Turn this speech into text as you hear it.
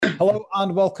Hello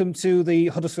and welcome to the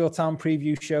Huddersfield Town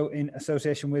preview show in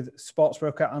association with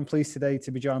Sportsbroker. I'm pleased today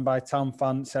to be joined by Town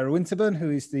fan Sarah Winterburn,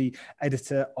 who is the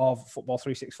editor of Football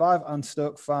 365, and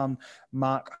Stoke fan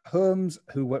Mark Holmes,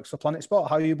 who works for Planet Sport.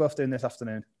 How are you both doing this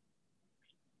afternoon?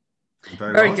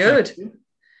 Very well, good.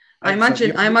 I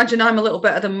imagine I'm a little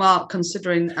better than Mark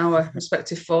considering our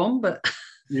respective form, but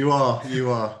you are.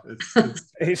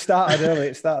 It started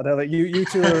early. You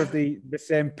two are of the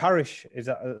same parish.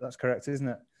 That's correct, isn't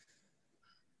it?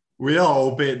 We are,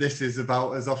 albeit this is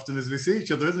about as often as we see each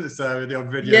other, isn't it, Sarah? The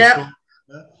odd video. Yeah.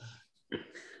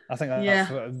 I think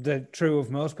that's true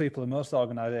of most people in most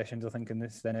organisations. I think in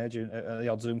this day and age, the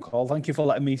odd Zoom call. Thank you for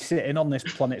letting me sit in on this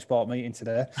Planet Sport meeting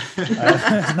today.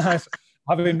 It's nice.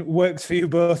 Having worked for you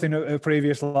both in a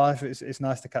previous life, it's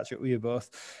nice to catch up with you both.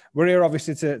 We're here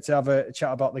obviously to have a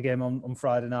chat about the game on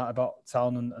Friday night, about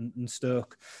Town and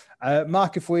Stoke.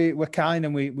 Mark, if we're kind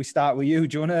and we start with you,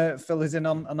 do you want to fill us in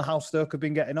on how Stoke have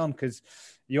been getting on? Because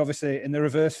you obviously, in the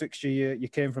reverse fixture, you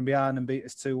came from behind and beat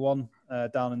us 2-1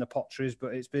 down in the Potteries,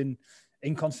 but it's been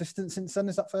inconsistent since then.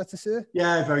 Is that fair to say?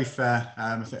 Yeah, very fair.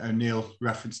 I think O'Neill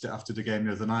referenced it after the game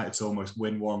the other night. It's almost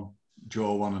win one,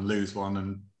 draw one and lose one,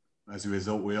 and as a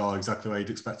result, we are exactly where you'd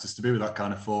expect us to be with that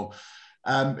kind of form.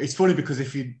 It's funny because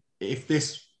if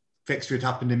this fixture had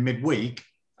happened in midweek,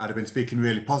 I'd have been speaking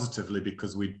really positively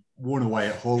because we'd won away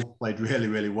at Hull, played really,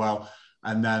 really well,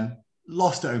 and then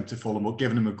lost at home to Fulham, but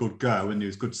given them a good go, and there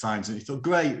was good signs. And you thought,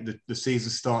 great, the season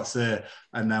starts there,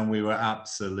 and then we were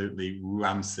absolutely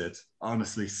rancid.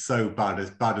 Honestly, so bad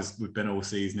as we've been all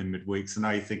season in midweek. So now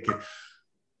you're thinking,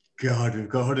 God, we've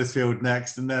got Huddersfield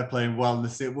next and they're playing well.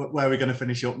 And where are we going to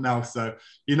finish up now? So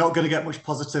you're not going to get much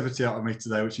positivity out of me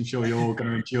today, which I'm sure you're all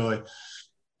going to enjoy.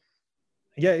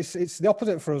 Yeah, it's the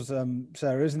opposite for us,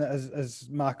 Sarah, isn't it? As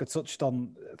Mark had touched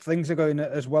on, things are going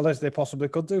as well as they possibly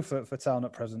could do for Town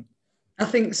at present. I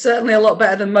think certainly a lot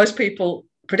better than most people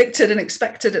predicted and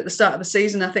expected at the start of the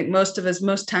season. I think most of us,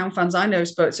 most Town fans I know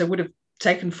spoke to, would have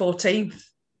taken 14th.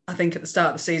 I think at the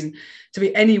start of the season to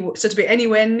be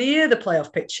anywhere near the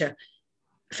playoff picture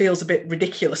feels a bit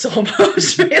ridiculous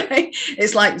almost. Really,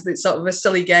 it's like it's sort of a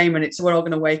silly game, and we're all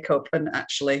going to wake up and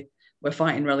actually we're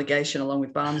fighting relegation along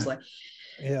with Barnsley.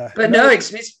 Yeah, but no,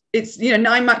 it's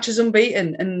 9 matches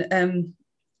unbeaten, and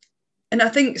I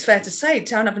think it's fair to say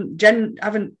Town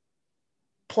haven't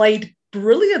played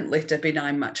brilliantly to be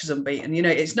 9 matches unbeaten.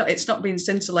 It's not been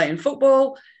scintillating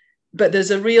football. But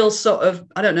there's a real sort of,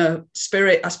 I don't know,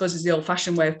 spirit, I suppose is the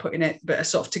old-fashioned way of putting it, but a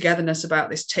sort of togetherness about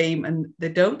this team, and they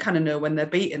don't kind of know when they're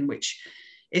beaten, which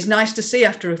is nice to see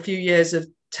after a few years of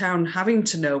Town having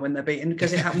to know when they're beaten,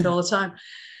 because it happened all the time.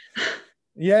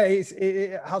 Yeah,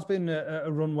 it has been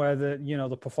a run where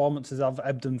the performances have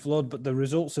ebbed and flowed, but the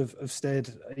results have stayed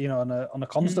on a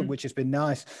constant, which has been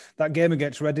nice. That game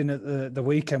against Reading at the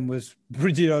weekend was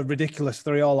ridiculous,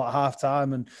 3-3 at half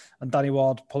time, and Danny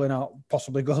Ward pulling out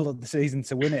possibly goal of the season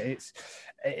to win it.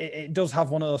 It does have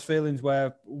one of those feelings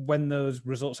where when those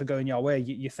results are going your way,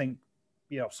 you think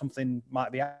something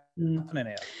might be happening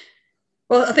here.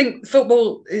 Well, I think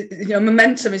football,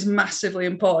 momentum is massively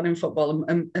important in football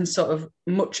and sort of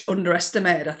much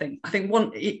underestimated, I think.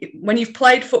 When you've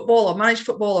played football or managed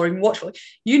football or even watched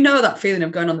football, that feeling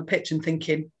of going on the pitch and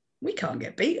thinking, we can't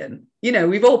get beaten.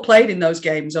 We've all played in those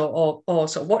games or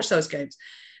sort of watched those games.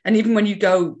 And even when you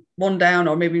go 1 down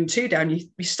or maybe even 2 down, you're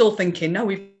still thinking, no,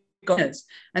 we've got it.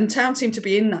 And Town seem to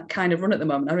be in that kind of run at the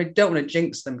moment. I really don't want to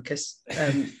jinx them because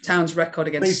Town's record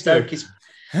against Stoke is...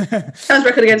 Town's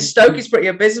record against Stoke is pretty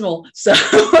abysmal, so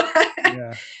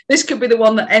this could be the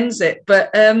one that ends it. But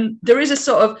there is a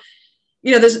sort of,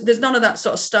 there's none of that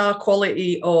sort of star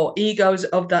quality or egos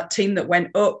of that team that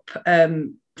went up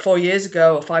 4 years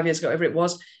ago or 5 years ago, whatever it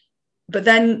was. But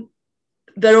then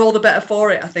they're all the better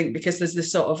for it, I think, because there's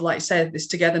this sort of, like you said, this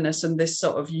togetherness and this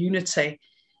sort of unity.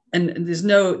 And there's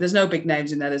no big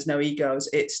names in there. There's no egos.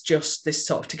 It's just this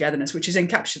sort of togetherness, which is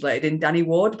encapsulated in Danny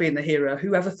Ward being the hero.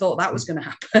 Whoever thought that was going to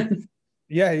happen?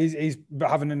 Yeah, he's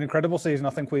having an incredible season. I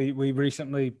think we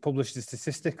recently published a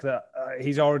statistic that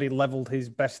he's already levelled his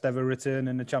best ever return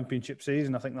in the Championship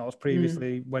season. I think that was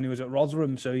previously when he was at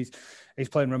Rotherham. So he's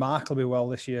playing remarkably well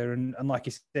this year. And like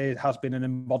you say, it has been an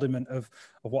embodiment of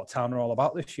what Town are all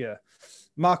about this year.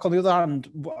 Mark, on the other hand,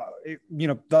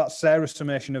 that's Sarah's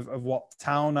summation of what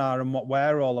Town are and what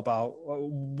we're all about.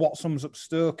 What sums up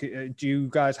Stoke? Do you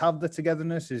guys have the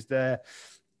togetherness? Is there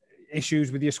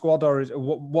issues with your squad, or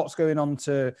what's going on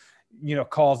to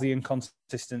cause the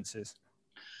inconsistencies?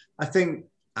 I think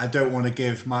I don't want to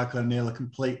give Michael O'Neill a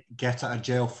complete get out of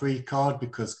jail free card,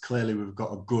 because clearly we've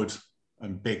got a good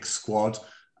and big squad,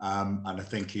 and I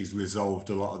think he's resolved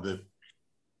a lot of the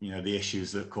the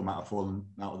issues that come out of falling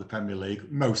out of the Premier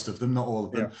League. Most of them, not all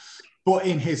of them. Yeah. But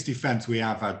in his defence, we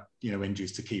have had,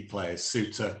 injuries to key players.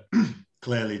 Suter,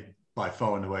 clearly by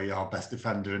far and away our best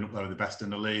defender and up there with the best in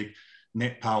the league.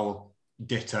 Nick Powell,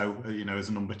 ditto, as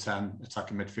a number 10,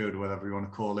 attacking midfielder, whatever you want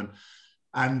to call him.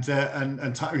 And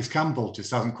Tyrese Campbell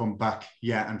just hasn't come back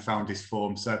yet and found his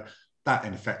form. So that,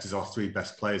 in effect, is our 3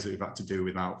 best players that we've had to do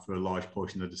without for a large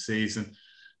portion of the season.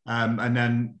 And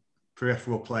then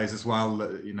peripheral players as well,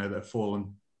 that have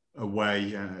fallen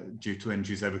away due to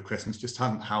injuries over Christmas, just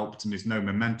haven't helped, and there's no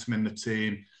momentum in the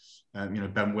team.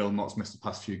 Ben Wilmot's missed the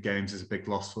past few games, is a big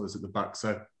loss for us at the back.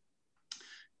 So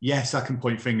yes, I can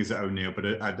point fingers at O'Neill,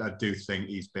 but I do think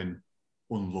he's been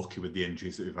unlucky with the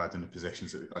injuries that we've had in the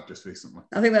positions that we've had just recently.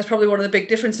 I think that's probably one of the big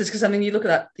differences, because you look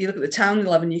at the Town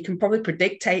 11, you can probably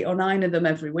predict 8 or 9 of them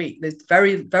every week. There's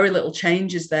very, very little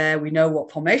changes there. We know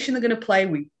what formation they're going to play.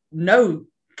 We know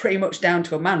pretty much down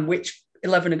to a man which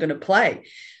 11 are going to play.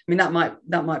 That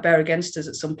might bear against us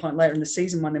at some point later in the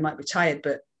season when they might be tired,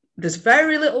 but there's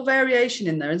very little variation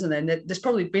in there, isn't there? And there's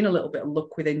probably been a little bit of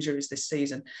luck with injuries this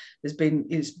season.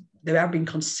 They have been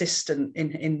consistent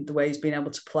in the way he's been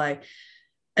able to play.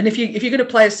 And if you're going to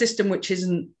play a system which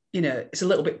isn't, it's a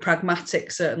little bit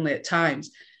pragmatic, certainly at times,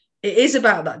 it is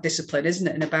about that discipline, isn't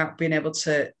it? And about being able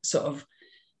to sort of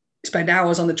spend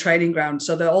hours on the training ground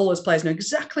so that all those players know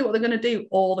exactly what they're going to do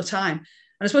all the time.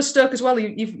 And I suppose Stoke as well,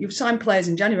 you've signed players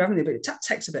in January, haven't you? But it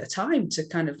takes a bit of time to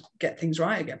kind of get things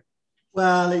right again.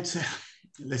 Well, it's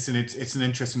an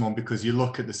interesting one, because you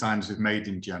look at the signs we've made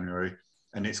in January,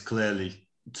 and it's clearly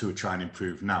to try and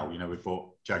improve now. We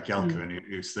bought Jagielka in,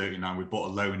 who's 39. We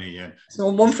bought Aloni in. So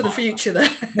one for the future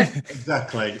there.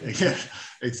 Exactly. Yeah,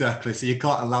 exactly. So you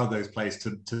can't allow those players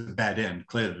to bed in.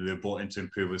 Clearly, they're bought in to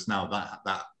improve us now.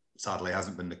 That sadly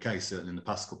hasn't been the case, certainly in the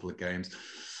past couple of games.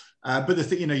 But the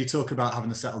thing, you talk about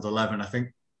having a settled 11. I think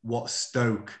what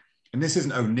Stoke, and this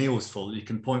isn't O'Neill's fault, you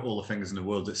can point all the fingers in the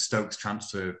world at Stoke's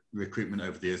transfer recruitment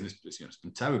over the years, and it's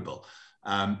been terrible.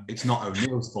 It's not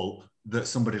O'Neill's fault that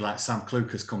somebody like Sam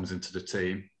Clucas comes into the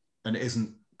team and it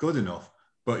isn't good enough.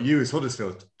 But you as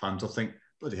Huddersfield fans will think,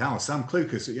 bloody hell, Sam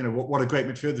Clucas, what a great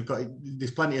midfield they've got. There's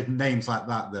plenty of names like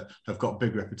that have got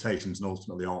big reputations and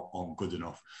ultimately aren't good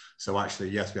enough. So actually,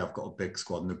 yes, we have got a big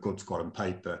squad and a good squad on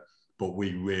paper, but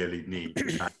we really need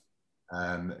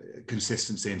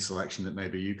consistency in selection that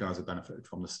maybe you guys have benefited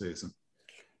from this season.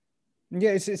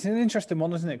 Yeah, it's an interesting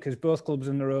one, isn't it? Because both clubs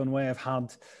in their own way have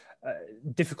had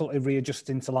difficulty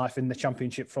readjusting to life in the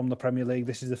Championship from the Premier League.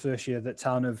 This is the first year that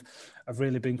Town have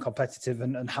really been competitive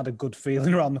and had a good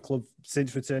feeling around the club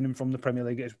since returning from the Premier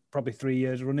League. It's probably 3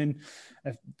 years running.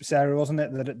 Sarah, wasn't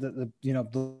it, that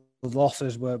the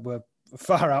losses were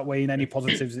far outweighing any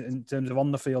positives in terms of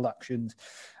on the field actions.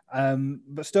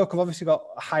 But Stoke have obviously got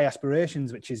high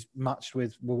aspirations, which is matched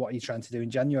with what you're trying to do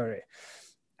in January.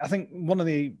 I think one of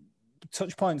the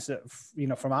touch points that,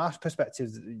 from our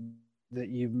perspective that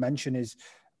you mentioned is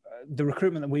the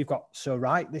recruitment that we've got so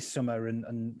right this summer.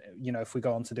 And if we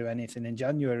go on to do anything in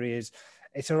January,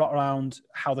 it's a lot around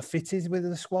how the fit is with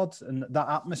the squad, and that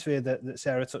atmosphere that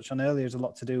Sarah touched on earlier is a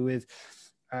lot to do with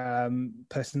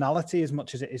personality as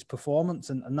much as it is performance,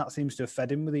 and that seems to have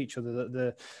fed in with each other.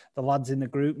 That the lads in the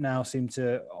group now seem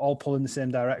to all pull in the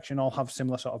same direction, all have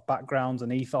similar sort of backgrounds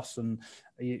and ethos and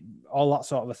all that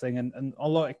sort of a thing. And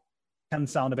although it can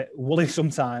sound a bit woolly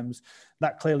sometimes,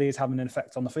 that clearly is having an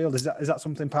effect on the field. Is that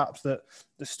something perhaps that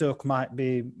the Stoke might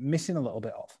be missing a little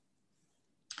bit of?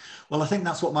 Well, I think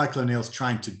that's what Michael O'Neill's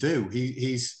trying to do.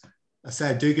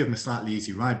 I do give him a slightly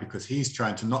easy ride, because he's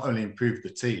trying to not only improve the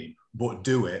team, but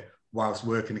do it whilst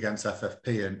working against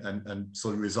FFP and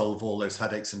sort of resolve all those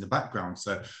headaches in the background.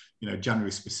 So,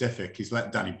 January specific, he's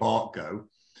let Danny Bart go.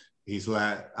 He's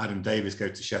let Adam Davies go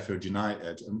to Sheffield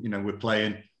United. And, we're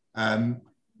playing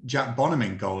Jack Bonham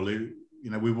in goal, who,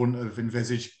 we wouldn't have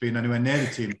envisaged being anywhere near the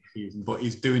team this season, but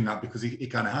he's doing that because he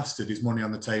kind of has to. There's money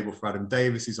on the table for Adam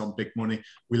Davies. He's on big money.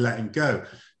 We let him go.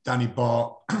 Danny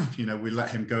Bart, we let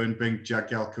him go and bring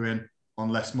Jagielka in on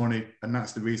less money, and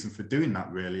that's the reason for doing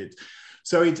that, really.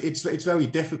 It's very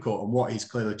difficult, and what he's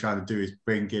clearly trying to do is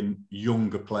bring in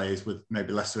younger players with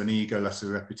maybe less of an ego, less of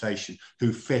a reputation,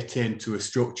 who fit into a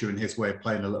structure in his way of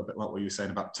playing, a little bit like what you were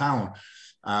saying about Town.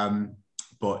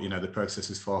 But the process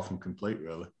is far from complete,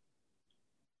 really.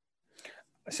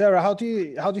 Sarah, how do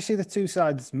you see the two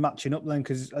sides matching up then?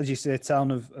 Because as you say,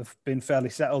 Town have been fairly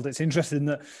settled. It's interesting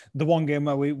that the one game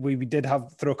where we did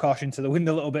have throw caution to the wind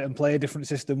a little bit and play a different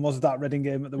system was that Reading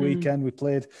game at the weekend. We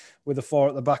played with a 4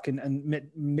 at the back and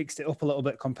mixed it up a little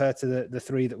bit compared to the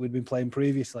 3 that we'd been playing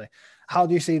previously. How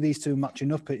do you see these two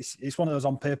matching up? It's one of those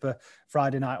on paper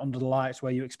Friday night under the lights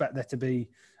where you expect there to be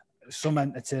some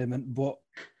entertainment, but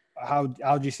how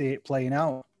do you see it playing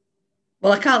out?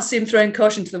 Well, I can't see him throwing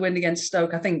caution to the wind against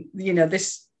Stoke. I think,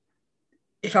 this,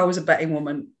 if I was a betting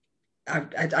woman,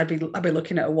 I'd be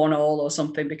looking at a 1-1 or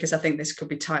something, because I think this could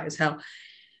be tight as hell.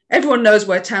 Everyone knows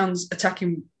where Town's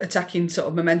attacking sort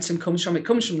of momentum comes from. It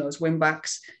comes from those wing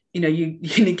backs. You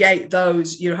negate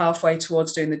those, you're halfway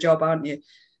towards doing the job, aren't you?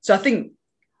 So I think,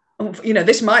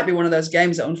 this might be one of those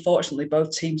games that unfortunately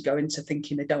both teams go into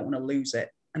thinking they don't want to lose it.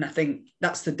 And I think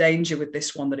that's the danger with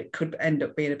this one, that it could end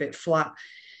up being a bit flat.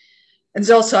 And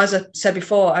also, as I said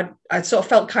before, I sort of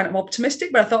felt kind of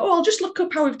optimistic, but I thought, I'll just look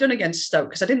up how we've done against Stoke,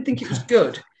 because I didn't think it was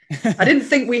good. I didn't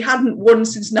think we hadn't won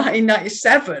since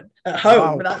 1997 at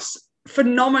home. Wow. That's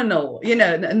phenomenal,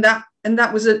 and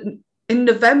that was in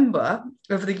November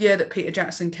of the year that Peter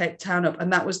Jackson kicked Town up,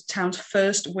 and that was Town's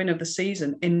first win of the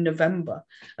season in November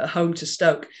at home to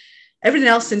Stoke. Everything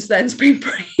else since then has been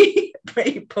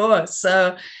pretty poor.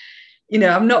 So,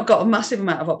 I've not got a massive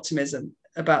amount of optimism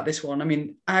about this one. I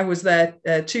mean, I was there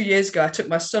 2 years ago. I took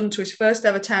my son to his first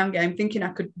ever Town game, thinking I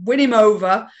could win him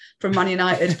over from Man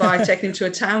United by taking him to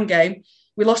a Town game.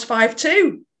 We lost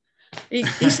 5-2. He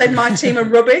said my team are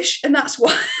rubbish, and that's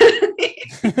why.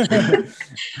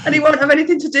 And he won't have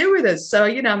anything to do with us. So,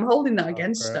 I'm holding that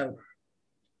against Stoke.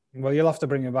 Well, you'll have to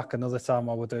bring him back another time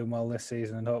while we're doing well this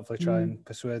season, and hopefully try and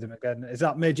persuade him again. Has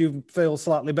that made you feel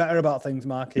slightly better about things,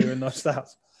 Mark, hearing those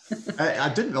stats?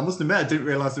 I must admit, I didn't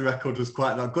realise the record was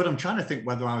quite that good. I'm trying to think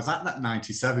whether I was at that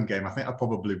 97 game. I think I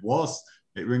probably was.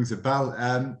 It rings a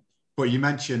bell. But you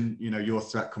mentioned, your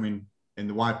threat coming in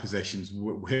the wide positions.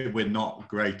 We're not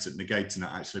great at negating it,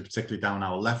 actually, particularly down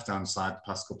our left-hand side. The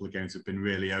past couple of games have been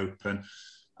really open.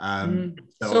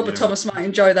 Sorba Thomas might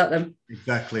enjoy that then.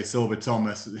 Exactly. Sorba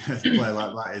Thomas, a player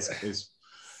like that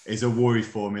is a worry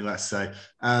for me, let's say.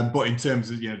 But in terms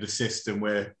of, the system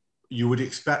where you would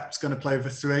expect it's going to play with a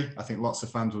 3. I think lots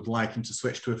of fans would like him to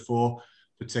switch to a 4,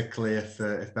 particularly if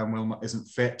Ben Wilmot isn't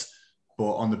fit.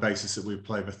 But on the basis that we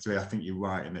play with a 3, I think you're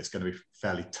right, and it's going to be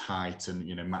fairly tight and,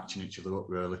 matching each other up,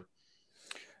 really.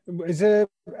 Is there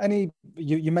any,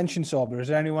 you mentioned Sorba, is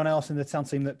there anyone else in the Town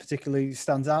team that particularly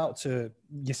stands out to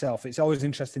yourself? It's always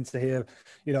interesting to hear,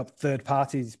 third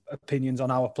parties' opinions on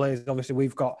our players. Obviously,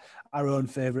 we've got our own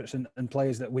favourites and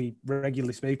players that we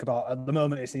regularly speak about. At the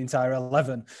moment, it's the entire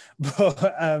 11.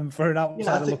 But for an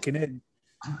outsider looking in,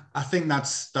 I think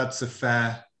that's a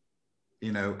fair,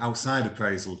 outside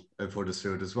appraisal of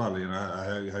Huddersfield as well.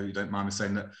 I hope you don't mind me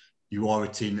saying that you are a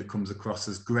team that comes across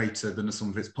as greater than the sum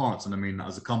of its parts, and I mean that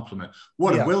as a compliment.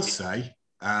 What I will say,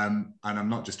 and I'm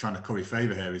not just trying to curry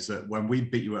favour here, is that when we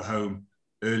beat you at home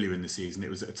earlier in the season, it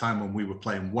was at a time when we were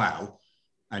playing well,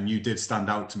 and you did stand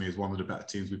out to me as one of the better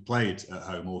teams we played at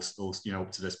home, or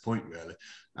up to this point, really.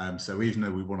 So even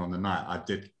though we won on the night, I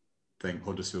did think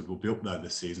Huddersfield will be up there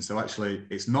this season. So actually,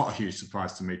 it's not a huge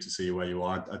surprise to me to see where you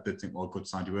are. I did think what a good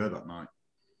side you were that night.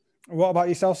 What about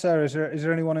yourself, Sarah? Is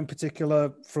there anyone in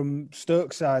particular from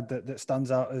Stoke's side that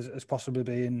stands out as possibly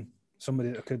being somebody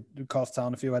that could cause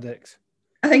Town a few headaches?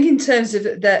 I think in terms of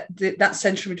that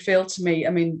central midfield, to me,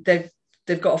 I mean, they've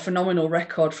got a phenomenal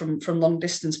record from long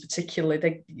distance,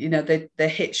 particularly. They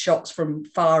hit shots from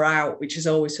far out, which is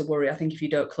always a worry. I think if you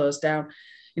don't close down,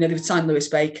 they've signed Lewis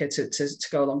Baker to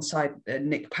go alongside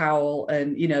Nick Powell,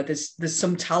 and there's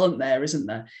some talent there, isn't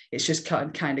there? It's just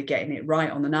kind of getting it right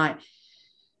on the night.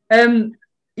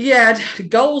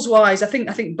 Goals wise, I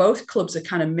think both clubs are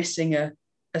kind of missing a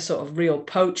sort of real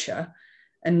poacher,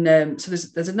 and so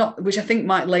there's a not, which I think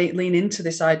might lean into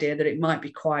this idea that it might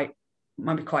be quite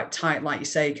tight, like you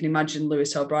say. You can imagine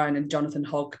Lewis O'Brien and Jonathan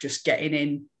Hogg just getting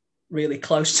in really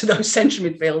close to those central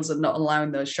midfielders and not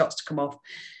allowing those shots to come off.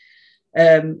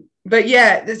 But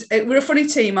yeah, we're a funny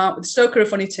team, aren't we? Stoke are a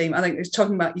funny team. I think it's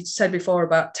talking about, you said before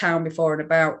about Town before and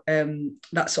about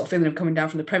that sort of feeling of coming down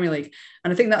from the Premier League.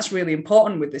 And I think that's really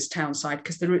important with this Town side,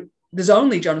 because there's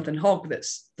only Jonathan Hogg that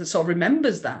sort of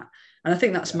remembers that. And I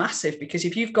think that's massive, because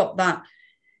if you've got that,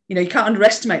 you can't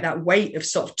underestimate that weight of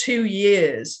sort of 2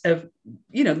 years of,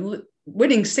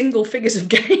 winning single figures of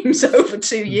games over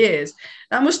 2 years.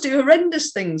 That must do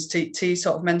horrendous things to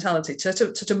sort of mentality,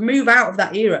 to move out of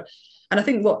that era. And I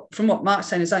think from what Mark's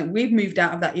saying is, like, we've moved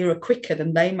out of that era quicker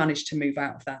than they managed to move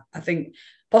out of that. I think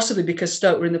possibly because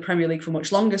Stoke were in the Premier League for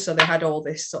much longer, so they had all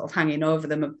this sort of hanging over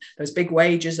them, those big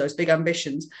wages, those big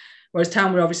ambitions, whereas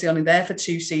Town were obviously only there for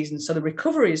 2 seasons, so the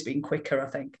recovery has been quicker, I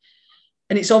think.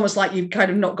 And it's almost like you've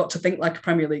kind of not got to think like a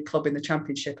Premier League club in the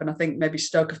Championship, and I think maybe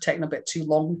Stoke have taken a bit too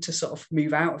long to sort of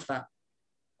move out of that.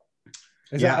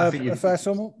 Is that a fair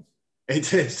sum up?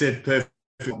 It is perfect.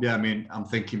 Yeah, I mean, I'm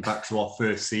thinking back to our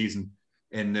first season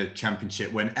in the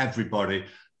Championship when everybody,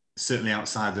 certainly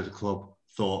outside of the club,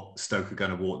 thought Stoke are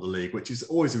going to walk the league, which is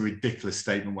always a ridiculous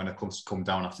statement when it comes to come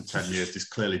down after 10 years. There's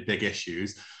clearly big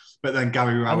issues. But then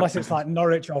Gary Rowett... Unless it's like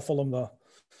Norwich or Fulham, though.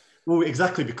 Well,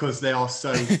 exactly, because they are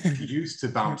so used to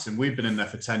bouncing. We've been in there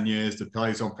for 10 years. The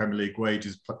players on Premier League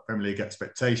wages, Premier League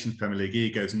expectations, Premier League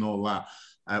egos and all that.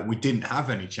 We didn't have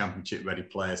any championship-ready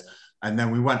players. And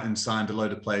then we went and signed a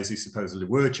load of players who supposedly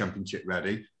were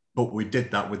championship-ready. But we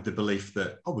did that with the belief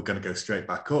that, we're going to go straight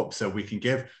back up. So we can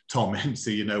give Tom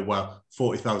Hempsey,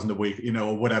 40,000 a week,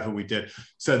 or whatever we did.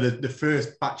 So the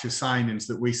first batch of signings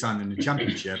that we signed in the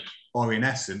Championship are in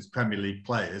essence Premier League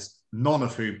players, none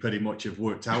of whom pretty much have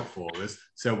worked out for us.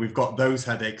 So we've got those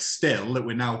headaches still that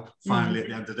we're now finally at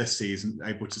the end of this season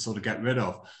able to sort of get rid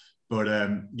of. But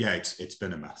it's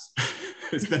been a mess.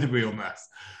 It's been a real mess.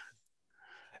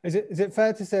 Is it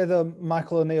fair to say, though,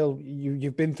 Michael O'Neill,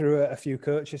 you've been through a few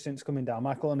coaches since coming down.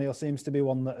 Michael O'Neill seems to be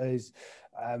one that has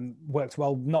worked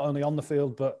well, not only on the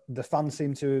field, but the fans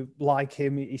seem to like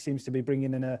him. He seems to be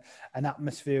bringing in an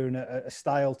atmosphere and a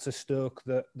style to Stoke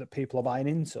that people are buying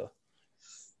into.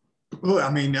 Well, I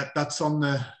mean, that's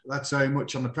very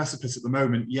much on the precipice at the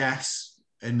moment. Yes,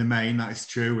 in the main, that is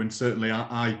true. And certainly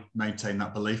I maintain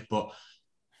that belief. But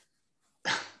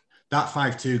that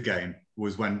 5-2 game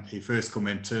was when he first come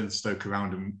in, turned Stoke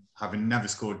around, and having never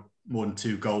scored more than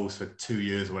 2 goals for 2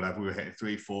 years or whatever, we were hitting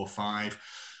 3, 4, 5.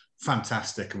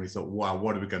 Fantastic. And we thought, wow,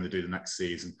 what are we going to do the next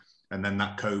season? And then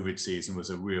that COVID season was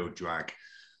a real drag.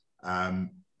 And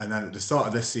then at the start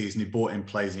of this season, he brought in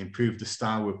players, he improved the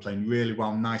style. We were playing really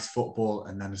well, nice football.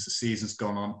 And then as the season's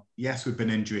gone on, yes, we've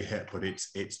been injury hit, but it's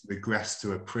regressed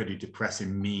to a pretty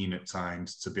depressing mean at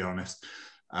times, to be honest.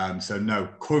 So no,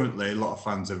 currently a lot of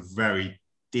fans are very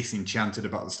disenchanted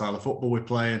about the style of football we're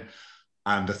playing,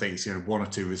 and I think it's 1 or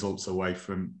 2 results away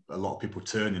from a lot of people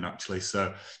turning, actually.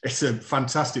 So it's a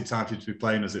fantastic time to be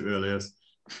playing, as it really is.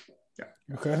 Yeah.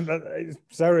 Okay,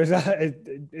 Sarah,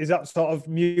 is that sort of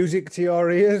music to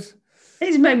your ears?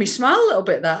 It's made me smile a little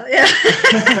bit. That,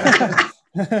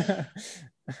 yeah.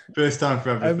 First time for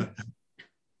everything.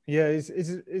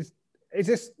 Is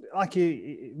this, like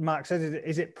Mark said,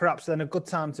 is it perhaps then a good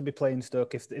time to be playing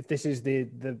Stoke if this is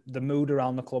the mood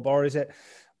around the club, or is it?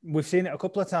 We've seen it a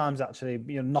couple of times actually.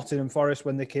 Nottingham Forest,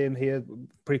 when they came here,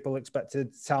 people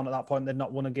expected Town at that point, they'd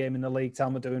not won a game in the league.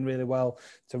 Town were doing really well,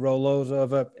 to roll those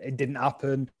over. It didn't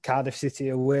happen. Cardiff City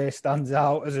away stands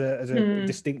out as a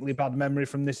distinctly bad memory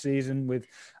from this season. With,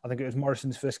 I think it was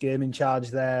Morrison's first game in charge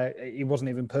there. He wasn't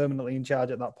even permanently in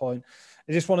charge at that point.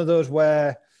 Is this one of those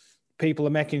where people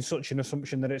are making such an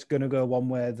assumption that it's going to go one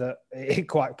way that it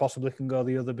quite possibly can go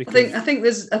the other? Because I think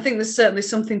there's certainly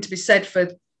something to be said for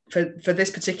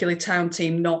this particular Town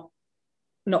team not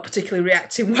particularly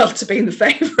reacting well to being the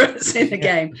favourites in the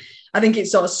game. I think it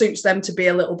sort of suits them to be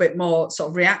a little bit more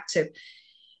sort of reactive.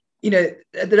 There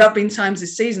have been times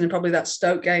this season, and probably that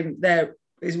Stoke game there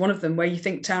is one of them, where you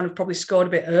think Town have probably scored a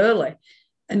bit early,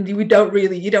 and you don't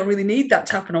really need that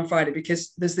to happen on Friday,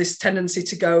 because there's this tendency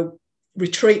to go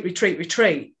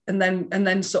retreat, and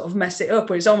then sort of mess it up.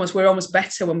 Where we're almost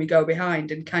better when we go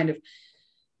behind and kind of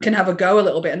can have a go a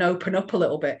little bit and open up a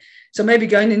little bit. So maybe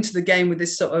going into the game with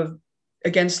this sort of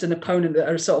against an opponent that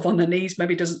are sort of on their knees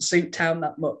maybe doesn't suit Town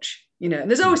that much. And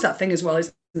there's always that thing as well,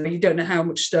 is you don't know how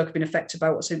much Stoke have been affected by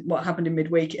what happened in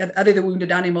midweek. Are they the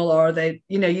wounded animal, or are they?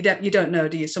 You don't know,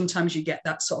 do you? Sometimes you get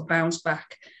that sort of bounce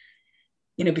back,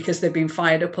 because they've been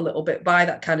fired up a little bit by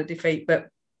that kind of defeat, but.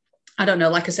 I don't know.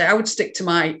 Like I say, I would stick to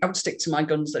my guns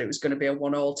that it was going to be a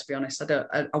 1-1. To be honest,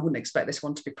 I wouldn't expect this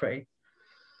one to be pretty.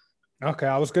 Okay,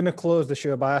 I was going to close the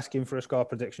show by asking for a score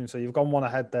prediction. So you've gone one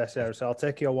ahead there, Sarah. So I'll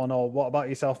take your 1-1. What about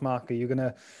yourself, Mark? Are you going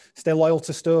to stay loyal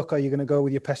to Stoke, or are you going to go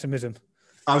with your pessimism?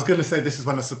 I was going to say this is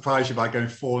when I surprise you by going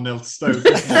 4-0 to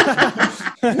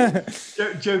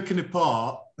Stoke. Joking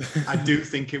apart, I do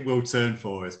think it will turn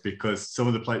for us, because some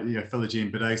of the players,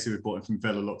 Philogene Badesi, we brought in from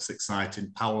Villa, looks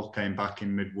exciting. Powell came back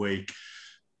in midweek.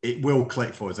 It will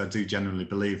click for us. I do genuinely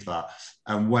believe that.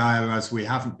 And whereas we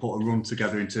haven't put a run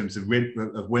together in terms of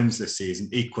wins this season,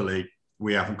 equally,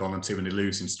 we haven't gone on too many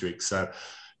losing streaks. So,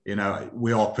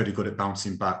 we are pretty good at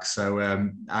bouncing back. So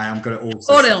I am going to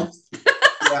also... 4-0.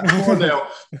 4-0.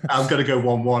 I'm going to go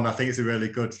 1-1. I think it's a really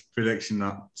good prediction,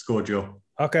 that score draw.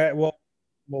 Okay, well,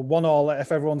 1-1.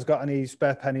 If everyone's got any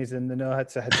spare pennies, then they know how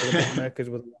to head to the bookmakers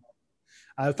with.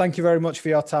 Thank you very much for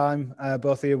your time,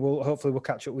 both of you. Hopefully we'll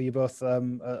catch up with you both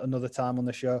another time on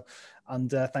the show.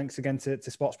 And thanks again to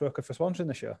Sportsbroker for sponsoring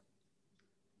the show.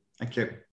 Thank you.